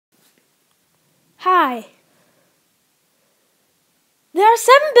Hi. There are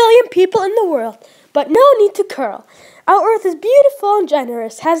 7 billion people in the world, but no need to curl. Our earth is beautiful and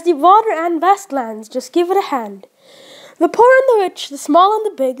generous, has deep water and vast lands, just give it a hand. The poor and the rich, the small and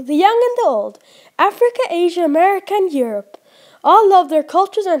the big, the young and the old, Africa, Asia, America and Europe, all love their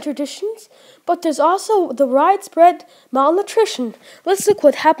cultures and traditions, but there's also the widespread malnutrition. Let's look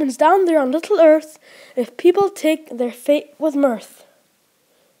what happens down there on little earth if people take their fate with mirth.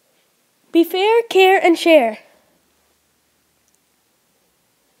 Be fair, care and share.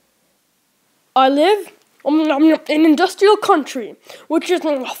 I live in an industrial country, which is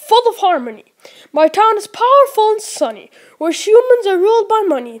full of harmony. My town is powerful and sunny, where humans are ruled by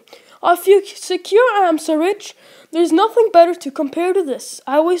money. I feel secure, I am so rich, there's nothing better to compare to this.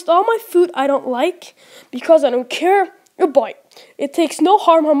 I waste all my food I don't like, because I don't care a bite. It takes no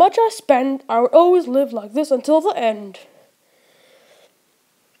harm how much I spend, I will always live like this until the end.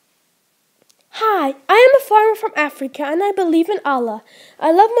 Hi, I am a farmer from Africa and I believe in Allah.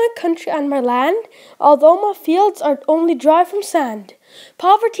 I love my country and my land, although my fields are only dry from sand.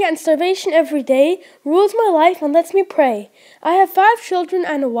 Poverty and starvation every day rules my life and lets me pray. I have 5 children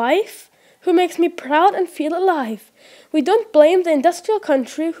and a wife who makes me proud and feel alive. We don't blame the industrial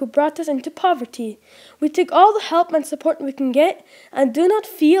country who brought us into poverty. We take all the help and support we can get and do not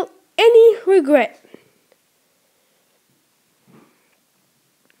feel any regret.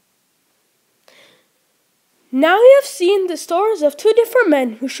 Now you have seen the stories of 2 different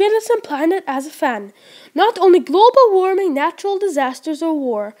men who share the same planet as a fan. Not only global warming, natural disasters or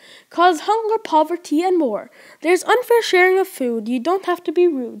war cause hunger, poverty and more. There's unfair sharing of food, you don't have to be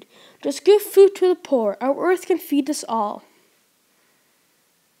rude. Just give food to the poor, our earth can feed us all.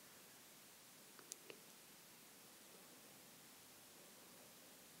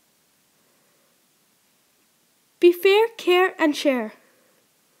 Be fair, care and share.